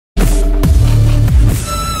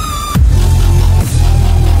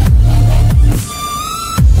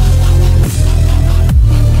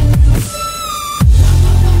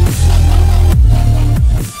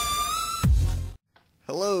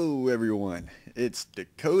It's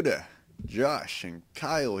Dakota, Josh, and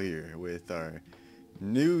Kyle here with our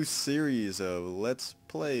new series of Let's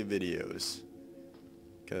Play videos.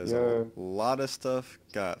 Because a Yeah, lot of stuff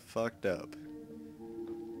got fucked up.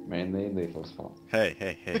 mainly Lethal's fault.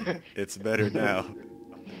 Hey, it's better now.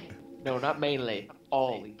 No, not mainly.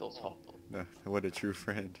 All Lethal's fault. What a true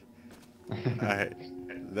friend. Alright,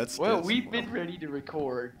 let's Well, get we've been ready to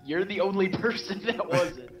record. You're the only person that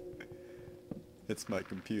wasn't. It's my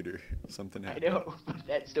computer. Something I happened. know, but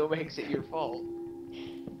that still makes it your fault.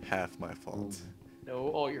 Half my fault. No,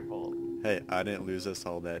 all your fault. Hey, I didn't lose us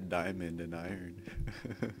all that diamond and iron.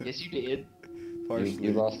 Yes, you did. Partially.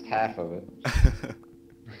 You lost half of it.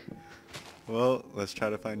 Well, let's try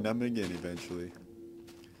to find them again eventually.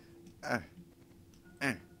 Alright.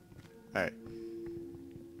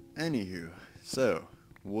 Anywho, so,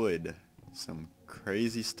 wood. Some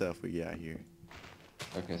crazy stuff we got here.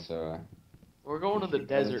 Okay, so We're going to the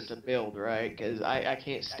desert to build, right? Because I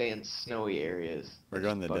can't stand snowy areas. We're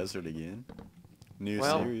going to the desert again? New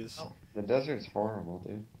Well, series? the desert's horrible,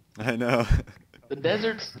 dude. I know. The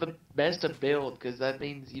desert's the best to build because that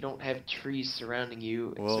means you don't have trees surrounding you,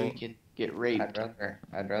 and so Well, you can get raped.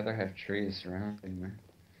 I'd rather have trees surrounding me.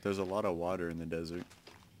 There's a lot of water in the desert.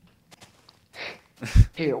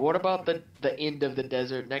 Here, what about the end of the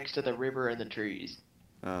desert next to the river and the trees?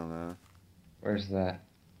 I don't know. Where's that?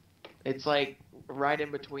 It's like right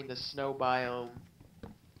in between the snow biome.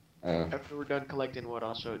 Oh, After we're done collecting wood,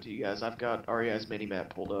 I'll show it to you guys. I've got REI's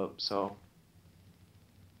mini-map pulled up, so...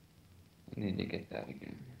 I need to get that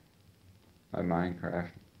again. My Minecraft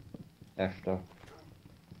effed up.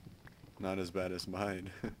 Not as bad as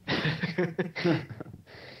mine.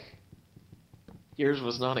 Yours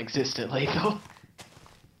was non-existent, Lethal.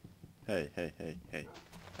 Hey.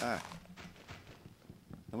 Ah.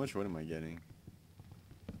 How much wood am I getting?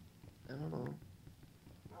 I don't know.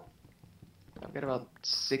 I've got about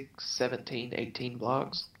 6, 17, 18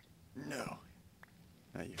 blocks. No.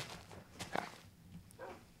 Not you.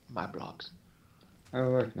 My blocks. Oh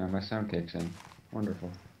look, now my sound kicks in.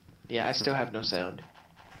 Wonderful. Yeah, I still have no sound.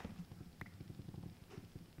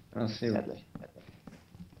 Let's see. Sadly.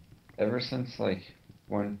 Ever since like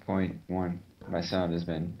 1.1, my sound has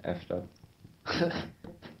been effed up.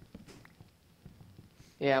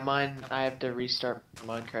 Yeah, mine, I have to restart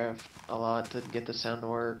Minecraft a lot to get the sound to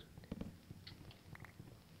work.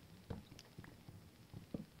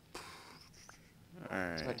 That's why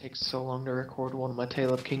it Alright. takes so long to record one of my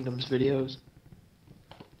Tale of Kingdoms videos.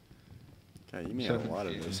 Okay, you made So a lot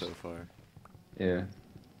of this confused. so far. Yeah.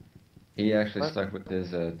 He actually What? stuck with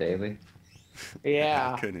his daily.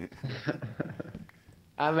 Yeah. I couldn't.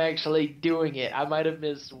 I'm actually doing it. I might have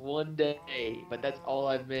missed one day, but that's all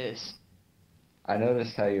I've missed. I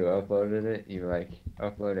noticed how you uploaded it. You like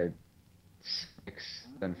uploaded 6,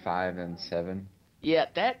 then 5, then 7. Yeah,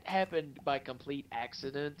 that happened by complete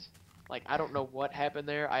accident. Like, I don't know what happened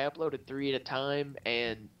there. I uploaded 3 at a time,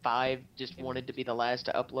 and 5 just wanted to be the last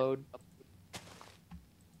to upload.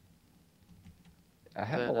 I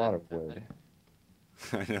have a lot of wood.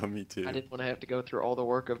 I know, me too. I didn't want to have to go through all the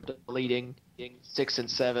work of deleting 6 and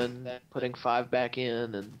 7, putting 5 back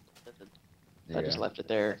in, and I just Yeah. left it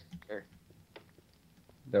there.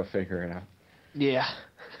 They'll figure it out. Yeah.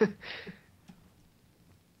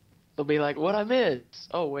 They'll be like, what I missed?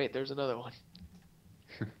 Oh, wait, there's another one.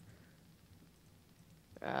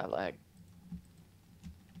 I like.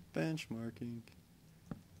 Benchmarking.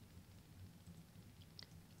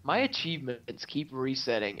 My achievements keep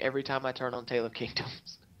resetting every time I turn on Tale of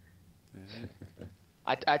Kingdoms. Yeah.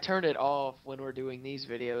 I turn it off when we're doing these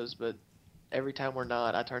videos, but every time we're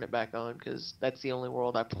not, I turn it back on because that's the only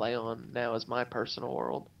world I play on now is my personal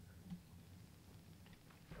world.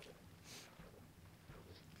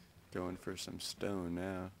 Going for some stone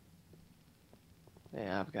now.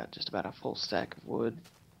 Yeah, I've got just about a full stack of wood.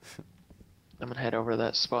 I'm gonna head over to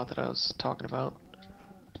that spot that I was talking about.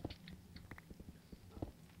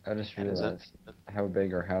 I just And is that- realized how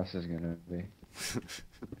big our house is gonna be.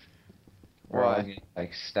 We're all Why? getting,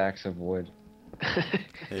 like stacks of wood.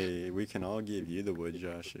 Hey, we can all give you the wood,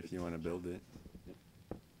 Josh, if you want to build it.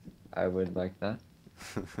 I would like that.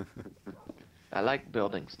 I like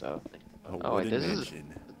building stuff. A Oh, wait, wooden this is-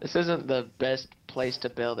 mansion. This isn't the best place to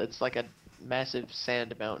build. It's like a massive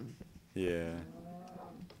sand mountain. Yeah.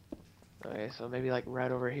 Okay, so maybe like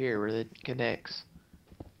right over here where it connects.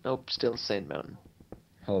 Nope, still sand mountain.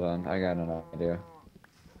 Hold on, I got an idea.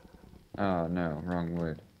 Oh no, wrong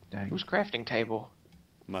wood. Dang. Whose crafting table?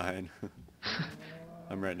 Mine.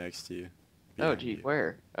 I'm right next to you. Oh, Behind gee, you.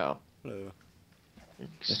 where? Oh. Hello.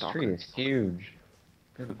 This Stalker. tree is huge.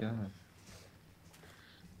 Good God.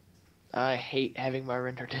 I hate having my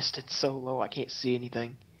render distance so low. I can't see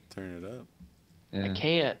anything. Turn it up. I Yeah.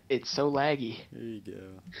 can't. It's so laggy. Here you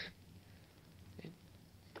go.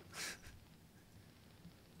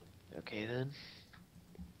 Okay then.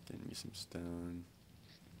 Getting me some stone.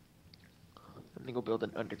 I'm gonna go build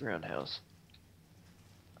an underground house.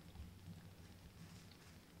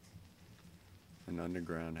 An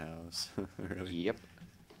underground house. Really? Yep.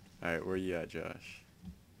 Alright, where you at, Josh?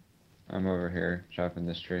 I'm over here chopping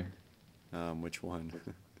this tree. Which one?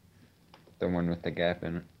 The one with the gap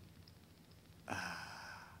in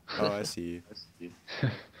Oh, I see you.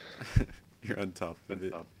 it. You're on top of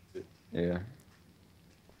it. Yeah.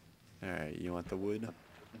 Alright, you want the wood?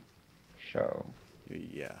 Show.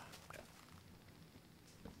 Yeah.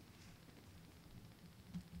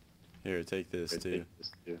 Here, take this too.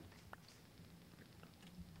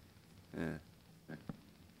 Yeah.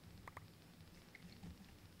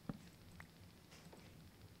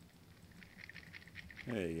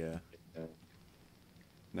 There you go.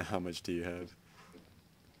 Now how much do you have?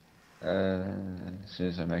 As soon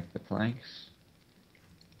as I make the planks,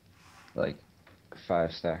 like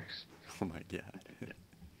 5 stacks. Oh my god.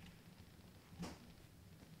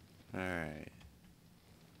 Alright.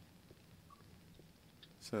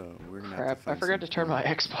 So, we're gonna have Crap, to find I forgot some to turn my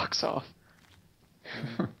food. Xbox off.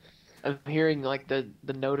 I'm hearing like the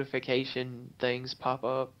notification things pop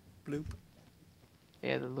up. Bloop.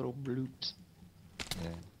 Yeah, the little bloops. Yeah.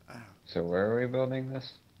 Ow. So where are we building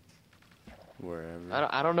this? Wherever.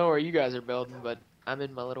 I don't know where you guys are building, but I'm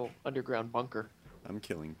in my little underground bunker. I'm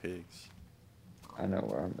killing pigs. I know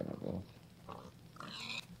where I'm gonna build.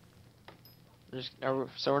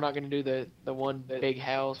 So we're not gonna do the one big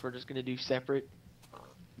house. We're just gonna do separate.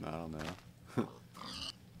 I don't know.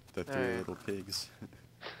 The 3 Alright. little pigs.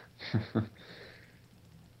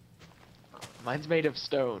 Mine's made of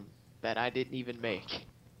stone that I didn't even make.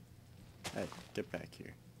 Hey, get back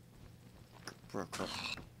here.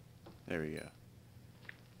 There we go.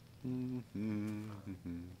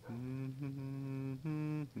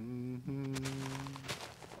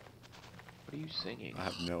 What are you singing? I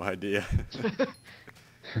have no idea.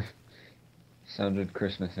 Sounded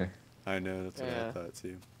Christmassy. I know, that's what I Yeah. thought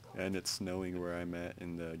too. And it's snowing where I'm at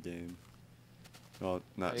in the game. Well,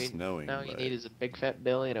 not snowing, Now but you need is a big fat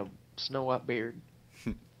belly and a snow white beard.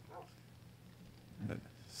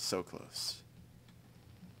 so close.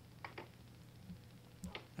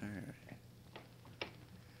 Alright.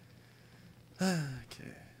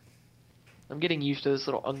 Okay. I'm getting used to this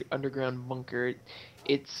little underground bunker.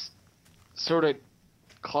 It's sort of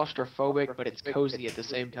claustrophobic, but it's cozy at the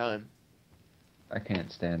same time. I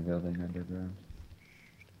can't stand building underground.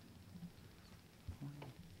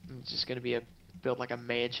 It's just gonna be build like a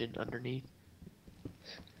mansion underneath.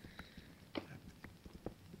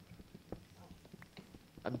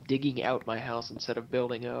 I'm digging out my house instead of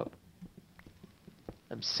building up.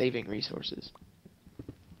 I'm saving resources.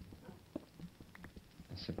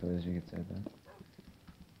 I suppose you could say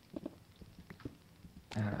that.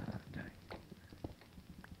 Ah, dang.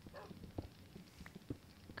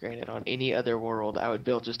 Granted, on any other world, I would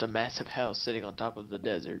build just a massive house sitting on top of the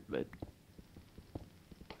desert, but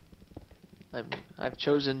I've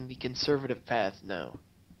chosen the conservative path now.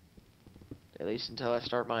 At least until I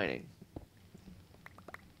start mining.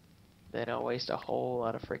 Then I'll waste a whole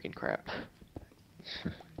lot of freaking crap.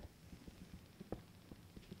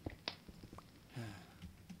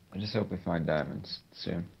 I just hope we find diamonds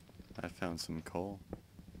soon. I found some coal.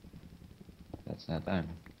 That's not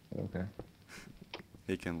diamond, but okay.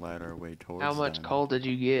 We can light our way towards How much diamond. coal did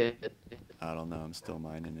you get? I don't know, I'm still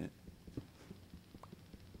mining it.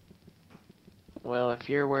 Well, if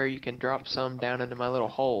you're where you can drop some down into my little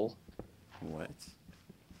hole, What?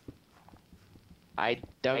 I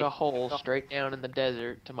dug a hole straight down in the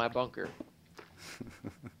desert to my bunker.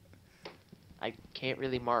 I can't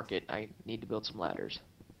really mark it. I need to build some ladders.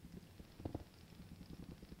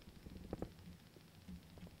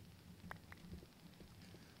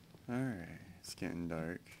 Alright, it's getting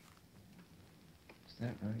dark. Is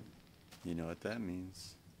that right? You know what that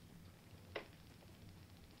means.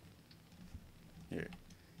 Here.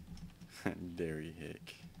 Dairy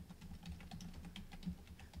hick.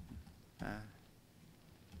 Ah.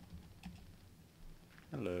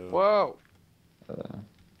 Hello. Whoa! Uh,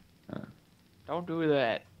 Don't do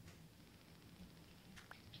that.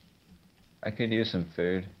 I could use some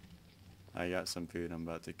food. I got some food, I'm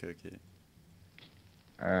about to cook it.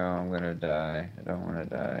 Oh, I'm gonna die. I don't wanna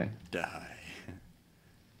die. Die.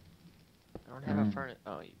 I don't have a furnace.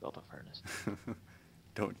 Oh, you built a furnace.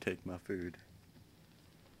 Don't take my food.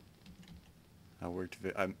 I worked.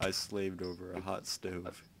 I slaved over a hot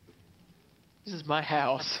stove. This is my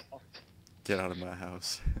house. Get out of my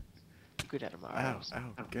house. Get out of my Ow, house.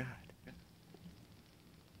 ow, God.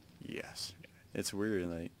 Yes. It's weird,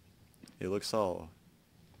 like, it looks all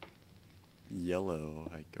yellow,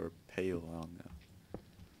 like, or pale, I don't know.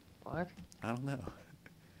 What? I don't know.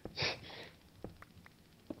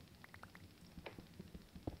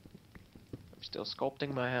 I'm still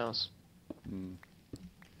sculpting my house. Mm.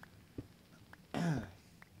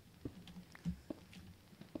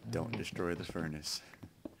 Don't destroy the furnace.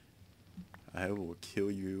 I will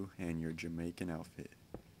kill you and your Jamaican outfit.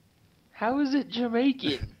 How is it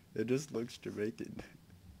Jamaican? It just looks Jamaican.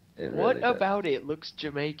 It What really does. about it looks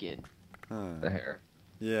Jamaican? Huh. The hair?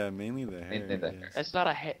 Yeah, mainly the hair. Mainly the I hair. guess. That's not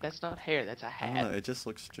a that's not hair. That's a I don't know, hat. it just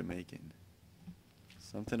looks Jamaican.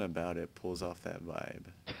 Something about it pulls off that vibe.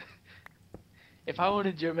 If I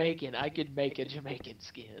wanted Jamaican, I could make a Jamaican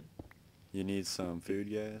skin. You need some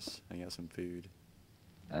food, guys? I got some food.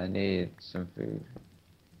 I need some food.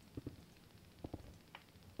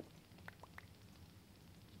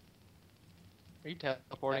 Are you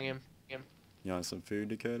teleporting him? You want some food,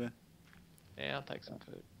 Dakota? Yeah, I'll take some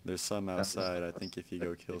food. There's some That's- outside. I think if you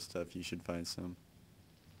go kill stuff, you should find some.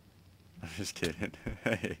 I'm just kidding.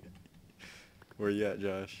 Hey. Where you at,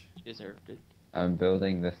 Josh? You deserved it. I'm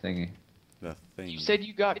building the thingy. The thing. You said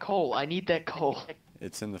you got coal. I need that coal.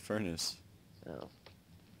 It's in the furnace. Oh.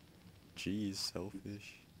 Jeez,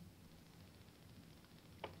 selfish.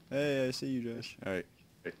 Hey, I see you, Josh. Alright.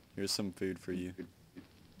 Here's some food for you.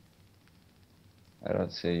 I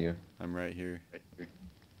don't see you. I'm right here.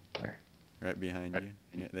 Where? Right behind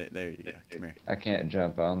you. Yeah, there you go. Come here. I can't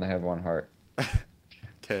jump. I only have one heart.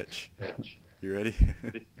 Catch. You ready?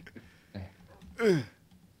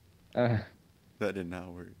 Uh, That did not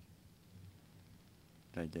work.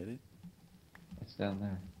 Did I get it? it's down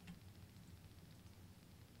there.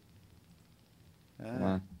 Come Ah,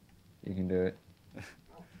 on. You can do it.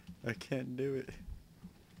 I can't do it.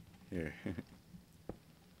 Here.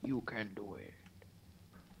 You can do it.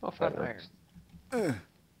 Oh, fun That iron. works.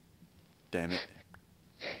 Damn it.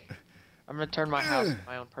 I'm gonna turn my house into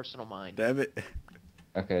my own personal mine. Damn it.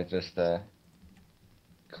 Okay, just climb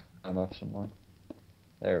up some more.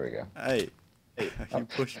 There we go. Hey. You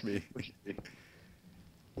pushed me.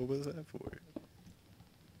 What was that for?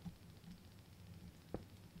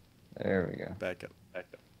 There we go. Back up.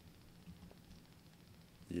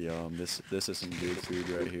 Yum, this is some good food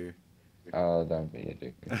right here. Oh, don't be a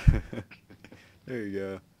dick. There you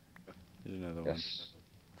go. Here's another one. Yes.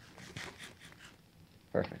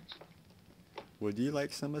 Perfect. Would you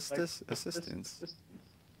like some assistance?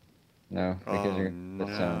 No, because Oh you're gonna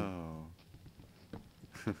get some.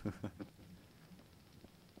 no.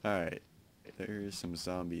 Alright. There are some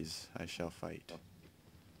zombies I shall fight.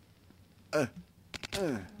 A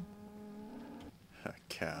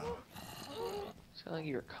cow. Sound like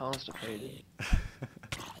you're constipated.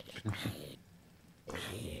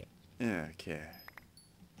 Okay.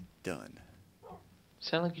 Done.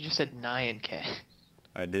 Sound like you just said Nyan cat.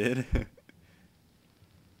 I did?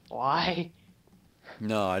 Why?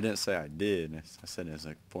 No, I didn't say I did. I said it as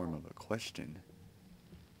a form of a question.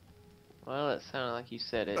 Well, it sounded like you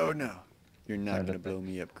said it. Oh no. You're not Sounded gonna blow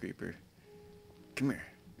me up, Creeper. Come here.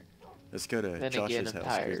 Let's go to Then Josh's again, I'm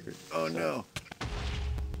house, tired, Creeper. Oh so- no.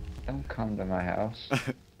 Don't come to my house.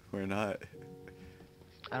 We're not.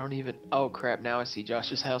 I don't even. Oh crap! Now I see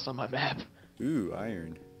Josh's house on my map. Ooh,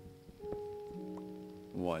 iron.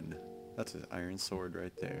 1. That's an iron sword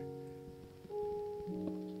right there.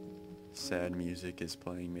 Sad music is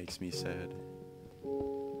playing, makes me sad.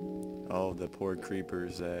 Oh, the poor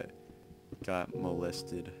creepers that got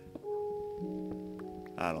molested.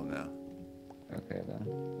 I don't know. Okay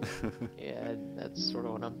then. Yeah, that's sort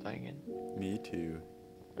of what I'm thinking. Me too.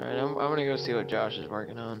 Alright, I'm gonna go see what Josh is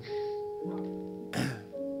working on.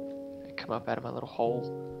 I come up out of my little hole.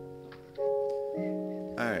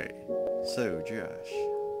 Alright, so Josh,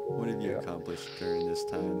 what have you Yeah. accomplished during this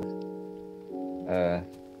time?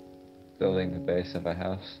 Building the base of a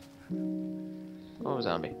house. Oh,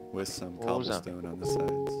 zombie. With some What was that? cobblestone on the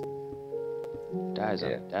sides. Die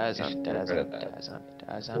zombie, Yeah, die you zombie, should die get rid of zombie, that. die zombie,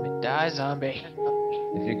 die zombie, die zombie.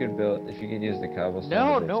 If you could use the cobblestone.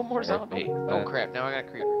 No, to no build more stairs zombie. like Oh that, crap, now I got a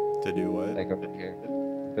creeper. To do what? Like over here.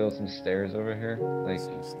 Build some stairs over here. Like,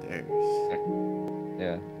 Some stairs.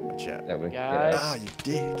 yeah, Watch out. that would Guys. Ah, you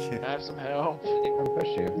dick. I have some help. I didn't push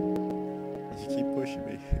you. You keep pushing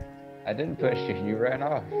me. I didn't push you. You ran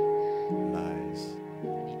off. Lies. I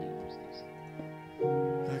need to use these.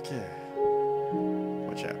 Okay.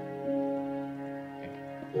 Watch out.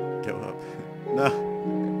 Go up. No.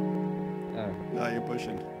 Oh, No, you're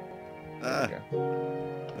pushing. there Ah. we go.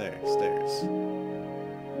 There. Stairs.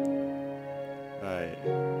 Alright.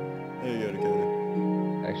 There you go,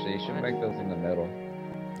 you should make those in the middle.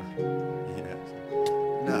 Yeah.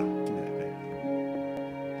 No, give me that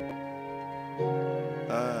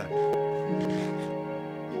back.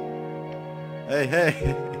 Hey, hey.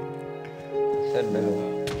 Said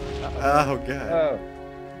middle. Oh, God. Oh.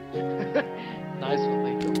 Nice one,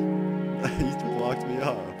 Lethal. You blocked me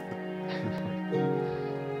off.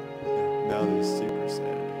 Now they're super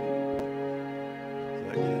sad. Is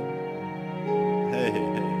that good? Hey, hey,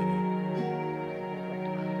 hey, hey.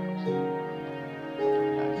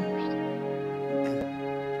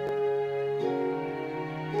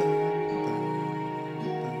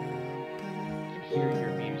 Hear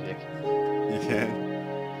your music. You can?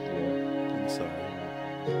 Yeah. I'm sorry.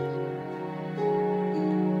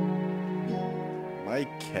 My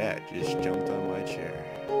cat just jumped on my chair.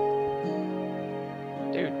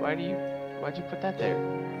 Dude, why'd you put that there?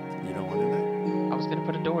 You don't want it there? I was gonna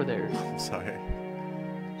put a door there. I'm sorry.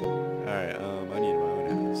 Alright, I need my own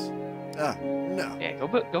house. Ah, no! Yeah, go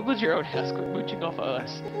build your own house. Quit mooching off of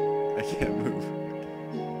us. I can't move.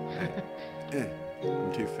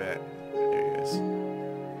 I'm too fat. There he is.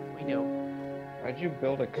 We know. Why'd you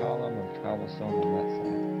build a column of cobblestone on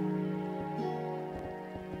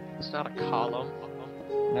It's not a column. that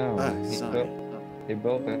side? No, Ah, sorry. he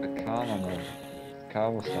built a column of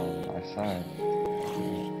cobblestone on my side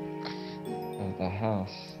of the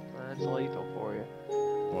house. That's lethal for you.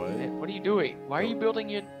 What? Man, what are you doing? Why are you building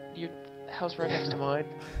your house right next to mine?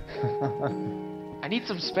 I need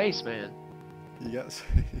some space, man. You got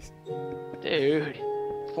space? Dude,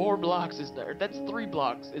 4 blocks is there. That's 3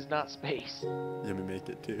 blocks is not space. Let me make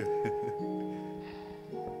it too.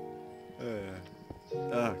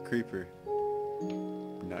 Creeper.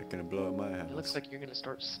 You're not gonna blow up my house. It looks like you're gonna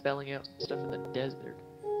start spelling out stuff in the desert.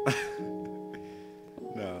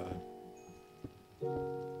 No.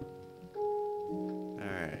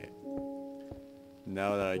 Alright.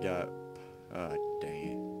 Now that I got... Oh, dang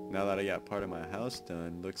it. Now that I got part of my house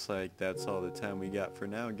done, looks like that's all the time we got for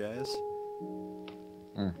now, guys.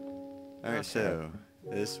 Mm. Alright, Okay. so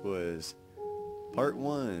this was part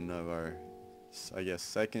 1 of our, I guess,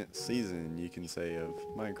 second season, you can say, of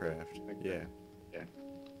Minecraft. Yeah.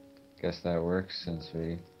 Guess that works since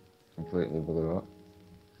we completely blew up.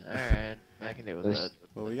 Alright, I can deal with This- that.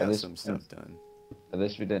 Well, we At got least- some stuff done. At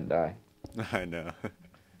least we didn't die. I know. At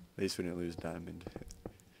least we didn't lose Diamond.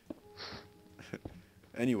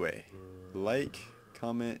 Anyway, like,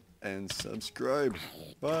 comment, and subscribe.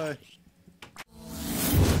 Bye.